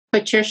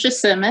Patricia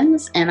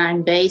Simmons, and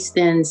I'm based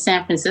in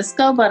San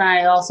Francisco, but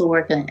I also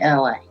work in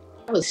LA.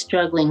 I was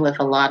struggling with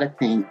a lot of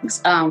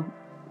things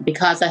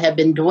because I have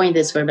been doing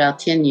this for about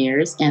 10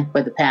 years, and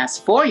for the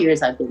past 4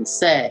 years I've been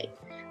SAG.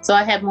 So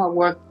I had more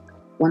work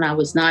when I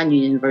was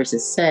non-union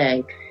versus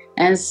SAG.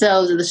 And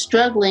so the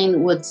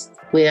struggling with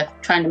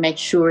trying to make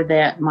sure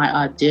that my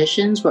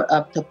auditions were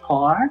up to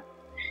par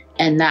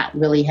and not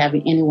really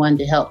having anyone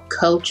to help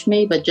coach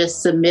me, but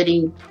just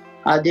submitting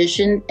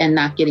audition and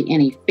not getting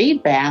any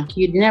feedback,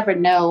 you'd never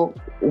know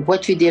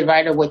what you did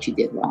right or what you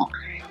did wrong.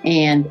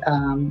 And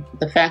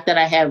the fact that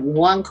I had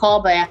one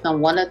callback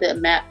on one of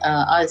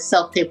the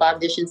self-tape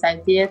auditions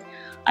I did,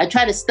 I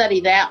tried to study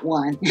that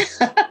one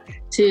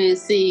to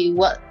see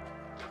what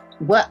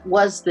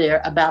was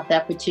there about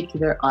that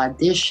particular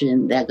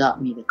audition that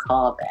got me the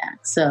callback.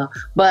 So,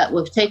 but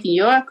with taking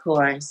your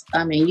course,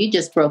 I mean, you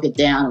just broke it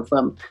down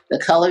from the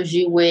colors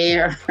you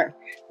wear,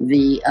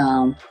 the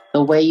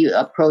way you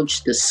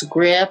approach the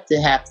script,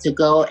 to have to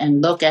go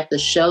and look at the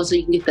show so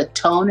you can get the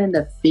tone and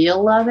the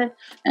feel of it.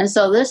 And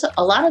so there's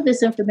a lot of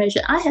this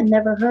information I had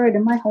never heard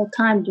in my whole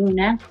time doing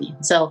acting.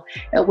 So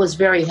it was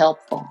very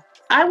helpful.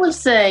 I would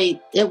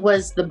say it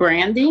was the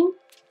branding,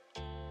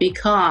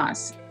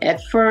 because at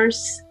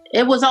first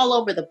it was all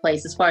over the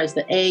place as far as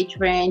the age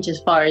range, as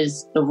far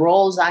as the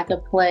roles I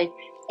could play,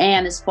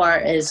 and as far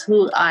as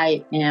who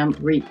I am,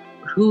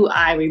 who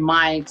I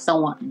remind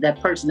that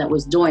person that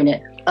was doing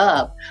it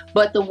of.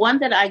 But the one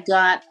that I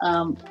got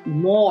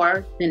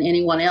more than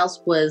anyone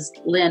else was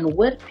Lynn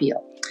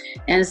Whitfield.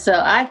 And so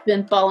I've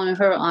been following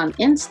her on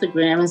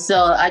Instagram. And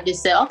so I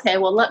just said, okay,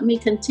 well, let me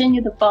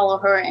continue to follow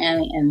her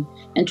and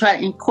try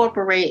to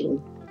incorporate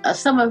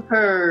some of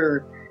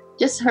her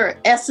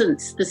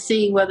essence to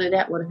see whether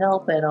that would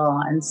help at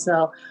all. And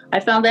so I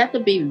found that to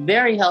be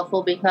very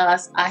helpful,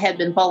 because I had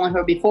been following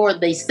her before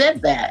they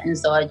said that. And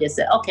so I just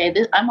said, okay,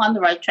 I'm on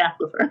the right track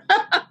with her.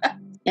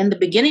 In the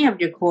beginning of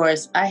your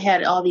course, I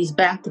had all these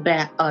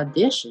back-to-back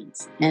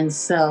auditions. And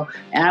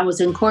I was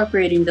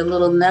incorporating the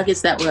little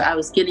nuggets that I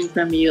was getting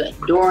from you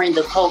during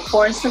the whole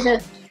course of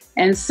it.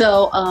 And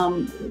so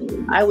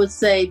I would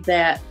say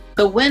that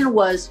the win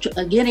was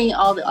getting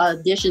all the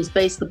auditions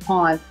based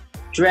upon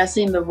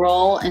dressing the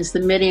role and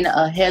submitting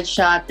a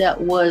headshot that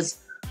was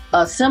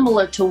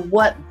similar to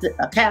what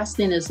the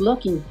casting is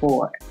looking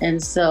for.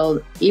 And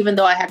so even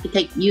though I had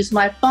to use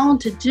my phone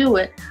to do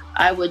it,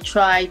 I would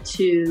try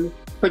to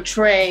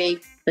portray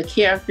the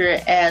character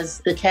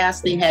as the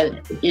casting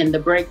had in the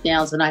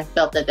breakdowns, and I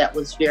felt that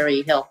was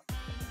very helpful.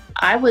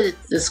 I would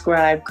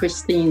describe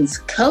Christine's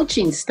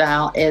coaching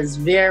style as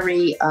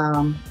very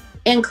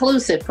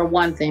inclusive, for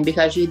one thing,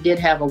 because you did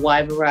have a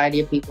wide variety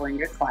of people in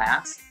your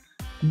class,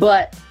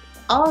 but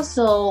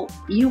also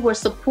you were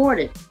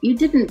supported. You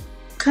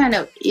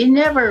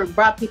never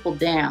brought people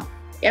down.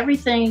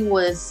 Everything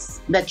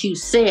that you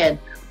said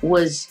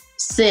was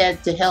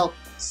said to help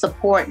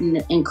support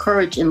and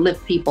encourage and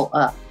lift people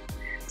up.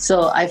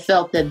 So I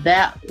felt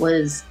that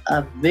was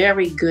a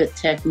very good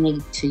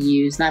technique to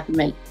use, not to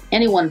make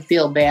anyone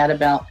feel bad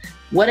about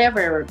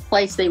whatever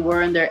place they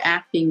were in their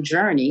acting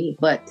journey,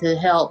 but to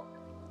help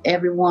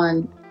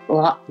everyone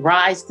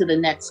rise to the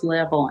next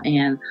level.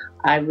 And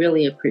I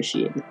really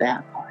appreciated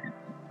that part.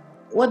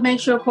 What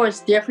makes your course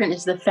different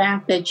is the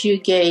fact that you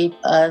gave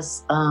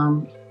us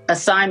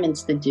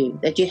assignments to do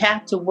that you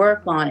have to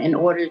work on in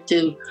order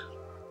to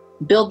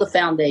build the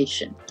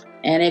foundation.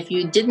 And if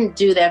you didn't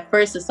do that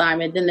first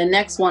assignment, then the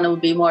next one would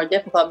be more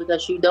difficult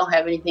because you don't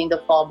have anything to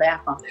fall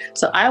back on.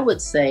 So I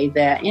would say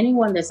that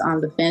anyone that's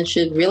on the fence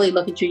should really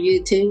look at your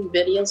YouTube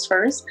videos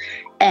first,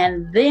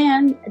 and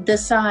then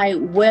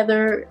decide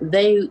whether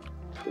they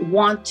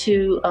want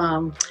to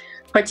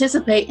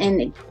participate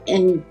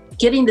in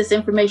getting this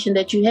information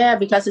that you have,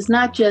 because it's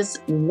not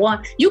just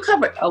one. You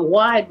cover a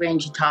wide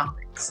range of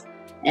topics.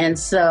 And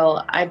so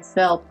I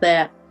felt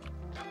that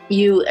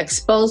you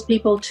expose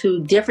people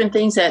to different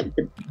things that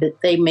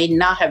they may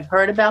not have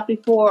heard about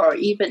before, or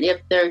even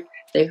if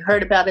they've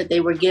heard about it,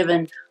 they were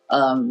given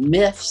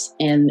myths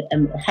and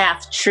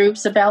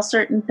half-truths about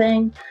certain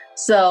things.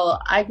 So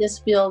I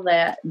just feel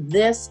that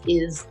this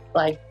is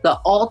like the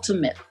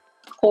ultimate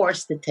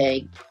course to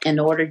take in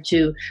order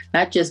to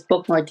not just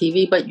book more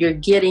TV, but you're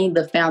getting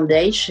the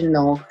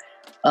foundational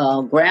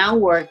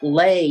groundwork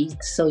laid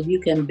so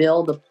you can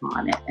build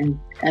upon it.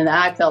 And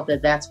I felt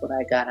that that's what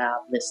I got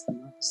out of this the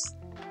most.